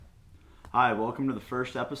Hi, welcome to the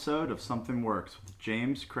first episode of Something Works with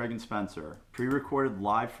James, Craig, and Spencer. Pre-recorded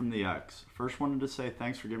live from the X. First wanted to say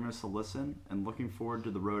thanks for giving us a listen and looking forward to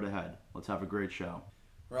the road ahead. Let's have a great show.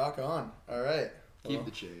 Rock on. All right. Keep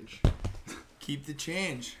the change. Keep the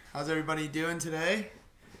change. How's everybody doing today?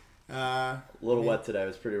 A little wet today. It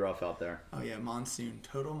was pretty rough out there. Oh yeah, monsoon.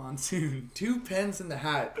 Total monsoon. 2 pens in the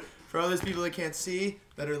hat. For all those people that can't see,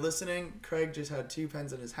 that are listening, Craig just had 2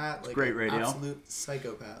 pens in his hat. Like great radio. An absolute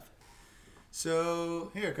psychopath.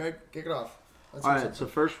 So, here, Craig, kick it off. All right, so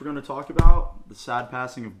first we're going to talk about the sad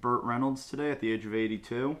passing of Burt Reynolds today at the age of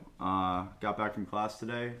 82. Got back from class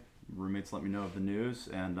today. Roommates let me know of the news,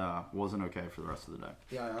 and wasn't okay for the rest of the day.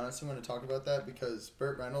 Yeah, I honestly want to talk about that because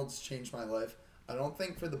Burt Reynolds changed my life. I don't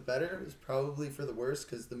think for the better. It was probably for the worse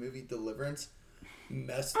because the movie Deliverance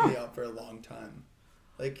messed me up for a long time.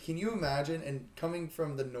 Like, can you imagine, and coming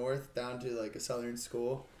from the north down to, like, a southern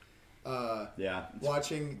school,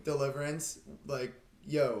 watching Deliverance, like,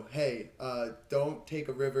 yo, hey, don't take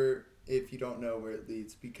a river if you don't know where it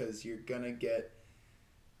leads because you're gonna get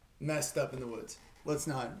messed up in the woods. Let's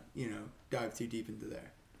not, dive too deep into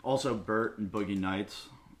there. Also, Burt and Boogie Nights.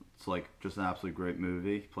 It's like just an absolutely great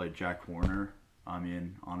movie. He played Jack Horner. I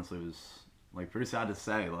mean, honestly, it was like pretty sad to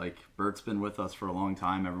say. Like, Burt's been with us for a long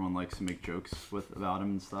time. Everyone likes to make jokes about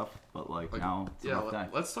him and stuff. But now it's a rough day.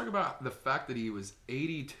 Let's talk about the fact that he was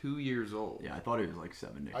 82 years old. Yeah, I thought he was like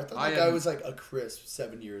 70. I thought that guy was like a crisp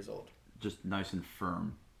 7 years old. Just nice and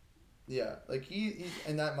firm. Yeah, like he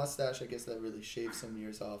and that mustache, I guess that really shaved some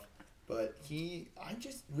years off. But I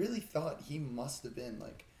just really thought he must have been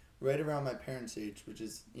like right around my parents' age, which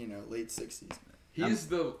is, late 60s. He is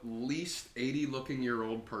the least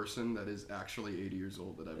 80-looking-year-old person that is actually 80 years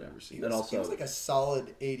old that I've ever seen. He was like a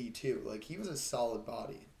solid 82. Like, he was a solid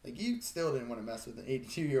body. Like, you still didn't want to mess with an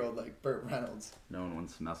 82-year-old like Burt Reynolds. No one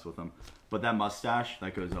wants to mess with him. But that mustache,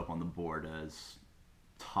 that goes up on the board as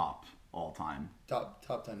top all-time. Top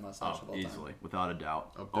 10 mustache of all time. Easily, without a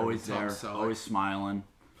doubt. Up there Always with Tom there, Selleck. always smiling.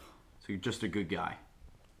 So you're just a good guy.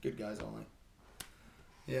 Good guys only.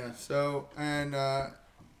 Yeah, so, and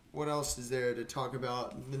what else is there to talk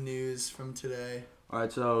about the news from today? All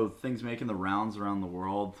right, so things making the rounds around the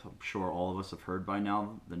world. I'm sure all of us have heard by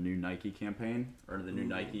now the new Nike campaign, or the new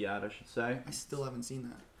Nike ad, I should say. I still haven't seen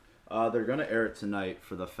that. They're going to air it tonight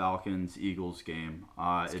for the Falcons-Eagles game.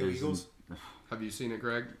 Let's go Eagles. Have you seen it,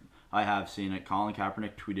 Greg? I have seen it. Colin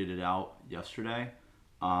Kaepernick tweeted it out yesterday.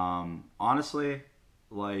 Honestly,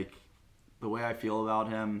 like, the way I feel about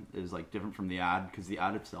him is like different from the ad because the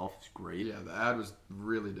ad itself is great. Yeah, the ad was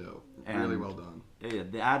really dope. And really well done. Yeah,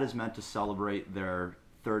 the ad is meant to celebrate their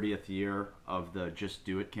 30th year of the Just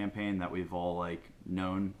Do It campaign that we've all like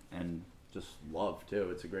known and just love too.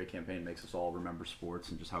 It's a great campaign. It makes us all remember sports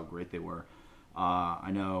and just how great they were. I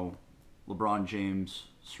know LeBron James,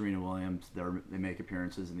 Serena Williams, they make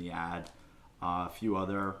appearances in the ad. A few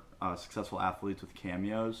other successful athletes with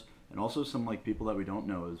cameos. And also some like people that we don't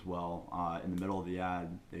know as well. In the middle of the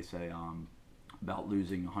ad, they say about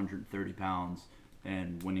losing 130 pounds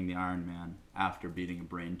and winning the Ironman after beating a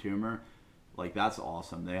brain tumor. Like, that's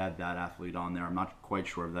awesome. They had that athlete on there. I'm not quite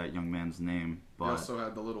sure of that young man's name. But They also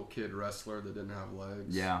had the little kid wrestler that didn't have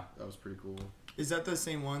legs. Yeah. That was pretty cool. Is that the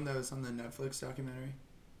same one that was on the Netflix documentary?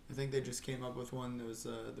 I think they just came up with one that was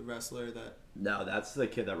the wrestler that... No, that's the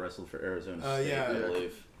kid that wrestled for Arizona State, yeah. I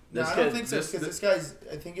believe. No, I don't think so, because this guy's...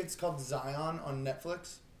 I think it's called Zion on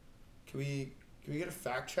Netflix. Can we get a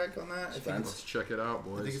fact check on that? Let's check it out,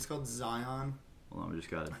 boys. I think it's called Zion. Hold on, we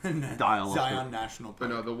just got to dial up. Zion National Park. But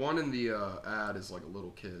no, the one in the ad is like a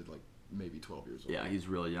little kid, like maybe 12 years old. Yeah, he's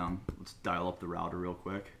really young. Let's dial up the router real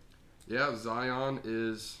quick. Yeah, Zion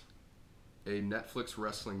is a Netflix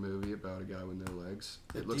wrestling movie about a guy with no legs.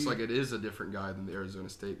 It looks like it is a different guy than the Arizona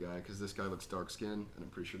State guy because this guy looks dark skinned, and I'm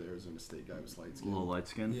pretty sure the Arizona State guy was light A skinned. little light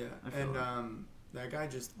skin. Yeah, and that guy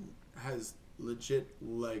just has legit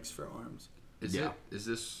legs for arms. Is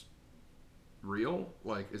this real?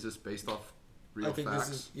 Like, is this based off real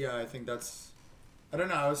facts? I think that's... I don't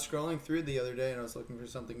know. I was scrolling through the other day and I was looking for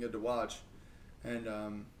something good to watch.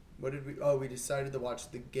 And what did we... Oh, we decided to watch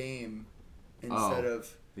The Game instead of...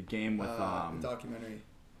 The Game with... the documentary.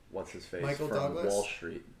 What's his face? Michael from Douglas? Wall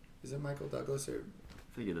Street. Is it Michael Douglas or...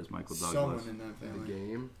 I think it is Michael Douglas. Someone in that family. The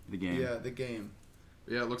Game? The Game. Yeah, The Game.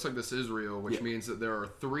 Yeah, it looks like this is real, which means that there are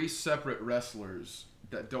 3 separate wrestlers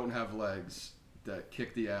that don't have legs that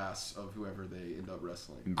kick the ass of whoever they end up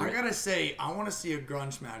wrestling. I gotta say, I want to see a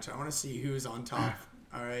grunge match. I want to see who's on top.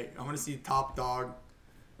 All right? I want to see top dog.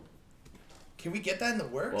 Can we get that in the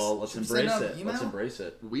works? Well, let's embrace it. Let's embrace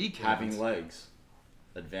it. We can't. Having legs.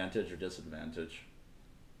 Advantage or disadvantage?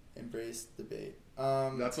 Embrace debate.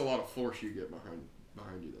 That's a lot of force you get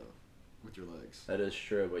behind you, though. with your legs. That is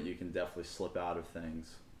true, but you can definitely slip out of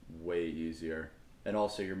things way easier. And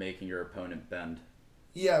also, you're making your opponent bend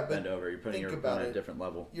but over. You're putting your think opponent about at a it. different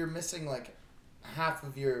level. You're missing like half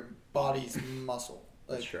of your body's muscle.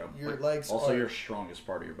 Like, That's true. Your legs also are your strongest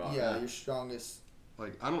part of your body. your strongest.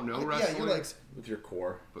 Like, I don't know Yeah, wrestling, your legs. With your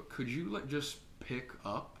core. but could you like just pick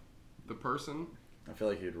up the person? I feel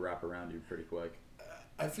like you'd wrap around you pretty quick.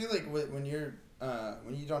 I feel like when you're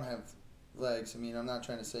when you don't have legs. I mean, I'm not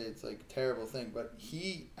trying to say it's like a terrible thing, but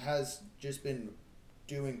he has just been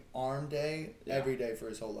doing arm day every day for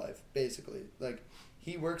his whole life, basically. Like,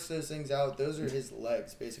 he works those things out. Those are his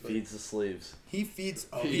legs, basically. Feeds the sleeves. He feeds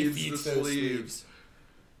Feeds the those sleeves.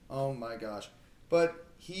 Oh my gosh. But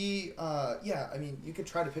he, I mean, you could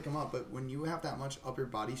try to pick him up, but when you have that much upper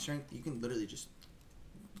body strength, you can literally just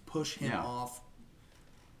push him off.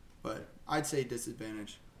 But I'd say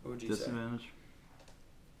disadvantage. What would you say? Disadvantage?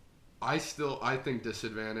 I think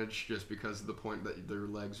disadvantage just because of the point that their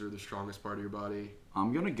legs are the strongest part of your body.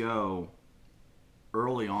 I'm going to go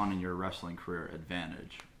early on in your wrestling career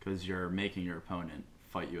advantage because you're making your opponent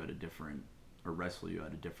fight you at a different, or wrestle you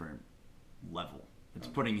at a different level. It's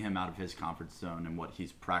putting him out of his comfort zone and what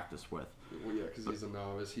he's practiced with. Well, yeah, because he's a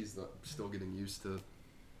novice. He's still getting used to.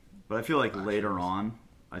 But I feel like later on,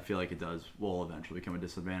 I feel like it will eventually become a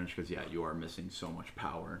disadvantage because, you are missing so much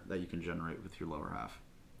power that you can generate with your lower half.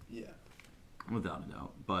 Yeah. Without a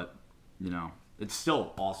doubt. But, it's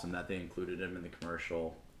still awesome that they included him in the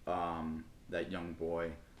commercial, that young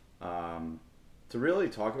boy. To really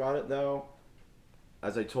talk about it, though,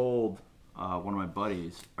 as I told one of my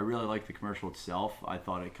buddies, I really liked the commercial itself. I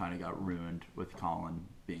thought it kind of got ruined with Colin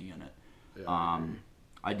being in it. Yeah,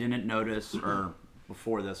 I didn't notice, or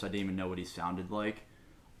before this, I didn't even know what he sounded like.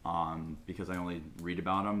 Because I only read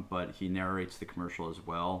about him, but he narrates the commercial as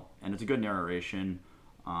well, and it's a good narration.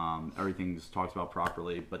 Everything's talked about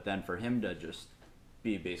properly, but then for him to just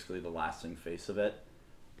be basically the lasting face of it,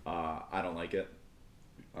 I don't like it.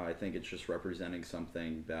 I think it's just representing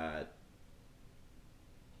something that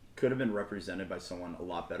could have been represented by someone a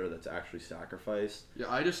lot better that's actually sacrificed. Yeah,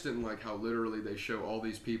 I just didn't like how literally they show all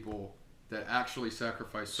these people that actually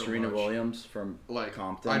sacrificed so Serena much. Williams from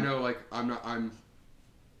Compton. I know, I'm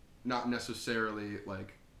not necessarily,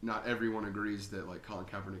 not everyone agrees that, Colin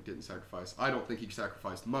Kaepernick didn't sacrifice. I don't think he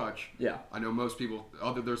sacrificed much. Yeah. I know most people,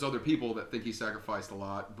 there's other people that think he sacrificed a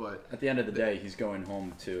lot, but... At the end of the day, he's going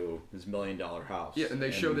home to his $1 million house. Yeah, and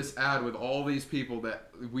they show this ad with all these people that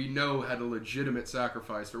we know had a legitimate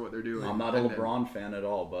sacrifice for what they're doing. I'm not a LeBron fan at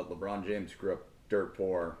all, but LeBron James grew up dirt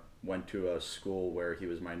poor, went to a school where he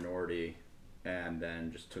was minority, and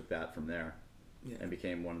then just took that from there and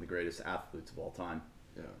became one of the greatest athletes of all time.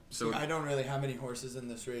 Yeah. So I don't really have any horses in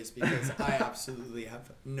this race because I absolutely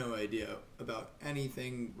have no idea about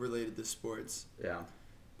anything related to sports. Yeah.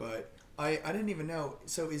 But I didn't even know.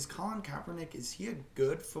 So is Colin Kaepernick, is he a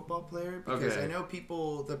good football player? Because I know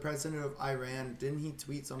the president of Iran, didn't he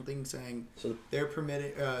tweet something saying they're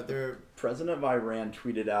permitted, they're... President of Iran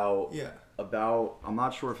tweeted out Yeah. about, I'm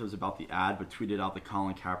not sure if it was about the ad, but tweeted out that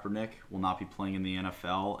Colin Kaepernick will not be playing in the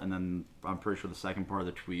NFL. And then I'm pretty sure the second part of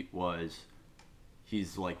the tweet was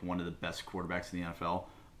he's like one of the best quarterbacks in the NFL.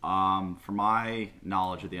 For my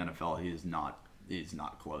knowledge of the NFL, he's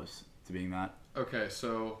not close to being that. Okay,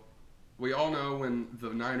 so we all know when the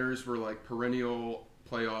Niners were perennial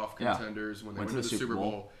playoff contenders when they went to the Super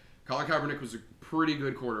Bowl. Colin Kaepernick was a pretty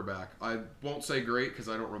good quarterback. I won't say great because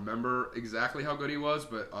I don't remember exactly how good he was,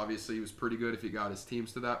 but obviously he was pretty good if he got his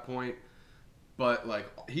teams to that point. But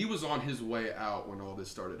he was on his way out when all this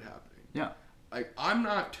started happening. Yeah. I'm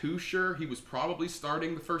not too sure. He was probably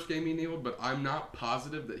starting the first game he kneeled, but I'm not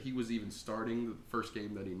positive that he was even starting the first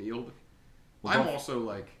game that he kneeled. Well, I'm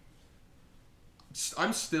also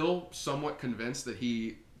I'm still somewhat convinced that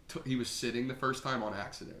he was sitting the first time on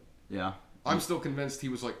accident. Yeah. I'm still convinced he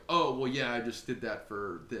was oh, well, yeah, I just did that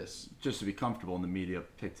for this. Just to be comfortable, and the media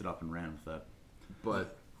picked it up and ran with it.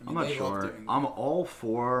 But I'm not sure. I'm all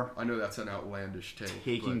for... I know that's an outlandish take.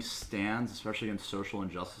 Taking stands, especially against social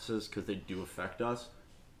injustices, because they do affect us.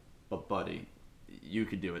 But, buddy, you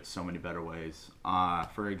could do it so many better ways.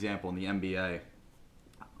 For example, in the NBA,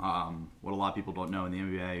 what a lot of people don't know, in the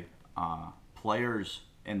NBA, players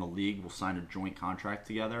in the league will sign a joint contract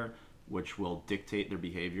together, which will dictate their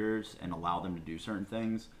behaviors and allow them to do certain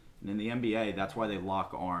things. And in the NBA, that's why they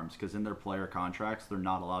lock arms, because in their player contracts, they're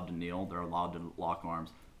not allowed to kneel, they're allowed to lock arms.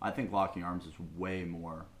 I think locking arms is way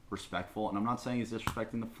more respectful, and I'm not saying he's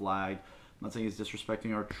disrespecting the flag, I'm not saying he's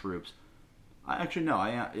disrespecting our troops.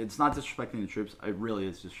 It's not disrespecting the troops, it really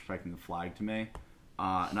is disrespecting the flag to me.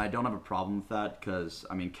 And I don't have a problem with that because,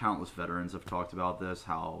 I mean, countless veterans have talked about this,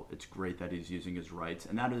 how it's great that he's using his rights.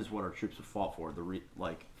 And that is what our troops have fought for,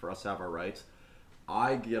 for us to have our rights.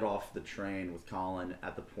 I get off the train with Colin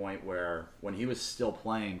at the point where when he was still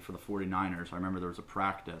playing for the 49ers, I remember there was a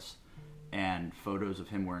practice and photos of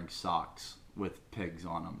him wearing socks with pigs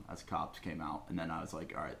on them as cops came out. And then I was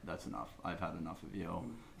like, all right, that's enough. I've had enough of you.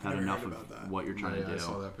 Had never enough heard of about that. what you're trying to do. I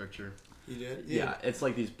saw that picture. You did? Yeah, it's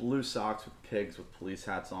like these blue socks with pigs with police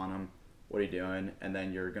hats on them. What are you doing? And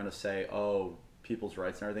then you're going to say, oh, people's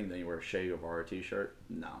rights and everything, then you wear a Che Guevara t-shirt?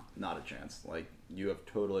 No, not a chance. Like, you have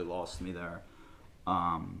totally lost me there.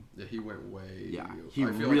 Yeah, he went way. Yeah,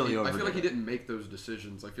 I feel like he didn't make those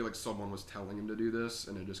decisions. I feel like someone was telling him to do this,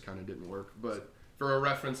 and it just kind of didn't work. But for a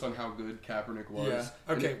reference on how good Kaepernick was,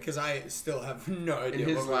 yeah, okay, because I still have no idea. In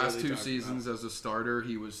his what we're last really two talking seasons as a starter,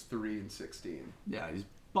 he was 3-16. Yeah, he's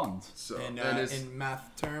buns. So about. And in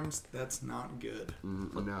math terms, that's not good.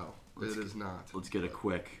 No, it is not. Let's get a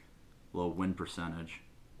quick little win percentage.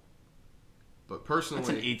 But personally,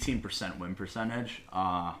 that's an 18% win percentage.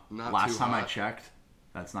 Not last too time I hot. checked,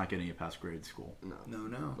 that's not getting you past grade school.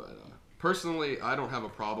 No. But personally, I don't have a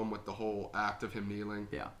problem with the whole act of him kneeling.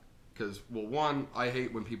 Yeah. Because, well, one, I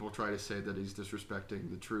hate when people try to say that he's disrespecting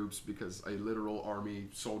the troops because a literal army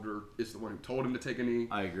soldier is the one who told him to take a knee.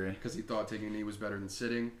 I agree. Because he thought taking a knee was better than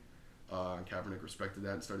sitting. And Kaepernick respected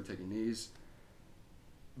that and started taking knees.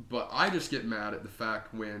 But I just get mad at the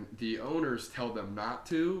fact when the owners tell them not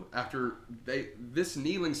to after this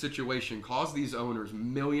kneeling situation caused these owners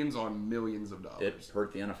millions on millions of dollars. It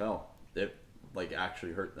hurt the NFL. It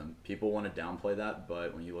actually hurt them. People want to downplay that,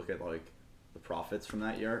 but when you look at the profits from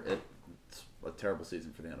that year, it's a terrible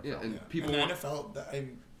season for the NFL. Yeah, and Yeah. people and the NFL.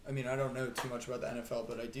 I mean, I don't know too much about the NFL,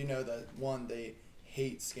 but I do know that one, they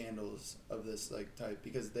hate scandals of this type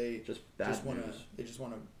because they just want news. to. They just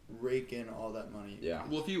want to rake in all that money. Yeah.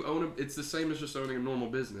 Well, if you own it's the same as just owning a normal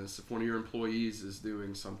business. If one of your employees is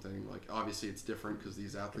doing something, obviously it's different because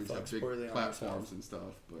these athletes have Reflects big poorly on platforms themselves. and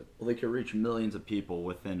stuff. But Well, they could reach millions of people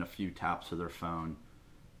within a few taps of their phone.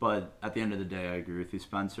 But at the end of the day, I agree with you,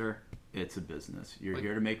 Spencer. It's a business. You're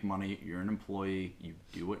here to make money. You're an employee. You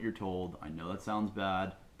do what you're told. I know that sounds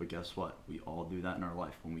bad, but guess what? We all do that in our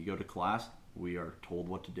life. When we go to class, we are told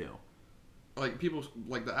what to do. people,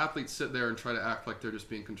 the athletes sit there and try to act like they're just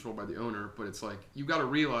being controlled by the owner, but it's you got to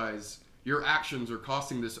realize your actions are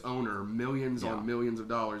costing this owner millions on millions of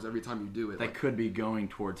dollars every time you do it. That could be going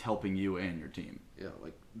towards helping you and your team. Yeah,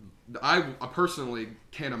 I personally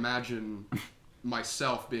can't imagine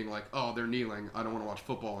myself being oh, they're kneeling, I don't want to watch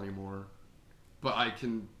football anymore. But I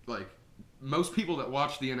can, most people that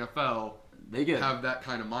watch the NFL have that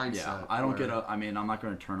kind of mindset. Yeah, I don't I'm not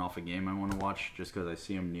going to turn off a game I want to watch just because I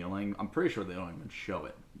see them kneeling. I'm pretty sure they don't even show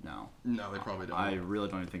it now. No, they probably don't. I really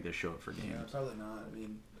don't even think they show it for games. Yeah, probably not. I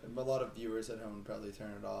mean, a lot of viewers at home probably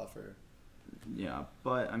turn it off or. Yeah,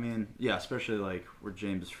 but especially where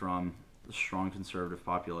James is from, the strong conservative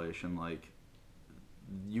population,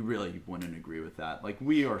 you really wouldn't agree with that.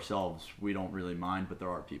 We ourselves, we don't really mind, but there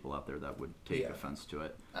are people out there that would take offense to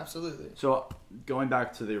it. Absolutely. So going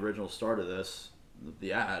back to the original start of this,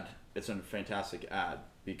 the ad, it's a fantastic ad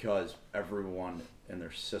because everyone and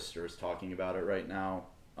their sister is talking about it right now.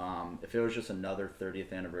 If it was just another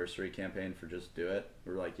 30th anniversary campaign for Just Do It,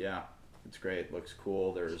 we're yeah, it's great, it looks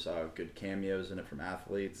cool, there's good cameos in it from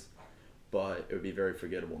athletes, but it would be very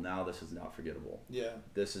forgettable. Now this is not forgettable. Yeah.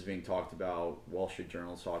 This is being talked about. Wall Street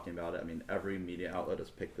Journal is talking about it. I mean, every media outlet has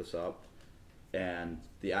picked this up, and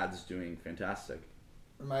the ad's doing fantastic.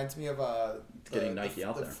 Reminds me of getting Nike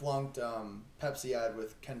out the there. Flunked Pepsi ad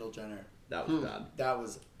with Kendall Jenner. That was bad. That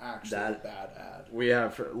was actually a bad ad. We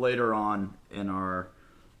have later on in our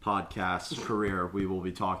podcast career, we will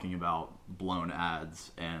be talking about blown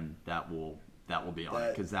ads, and that will be on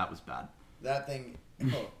it because that was bad. That thing.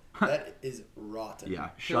 That is rotten. Yeah,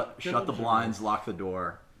 shut the blinds, lock the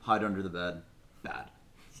door, hide under the bed. Bad.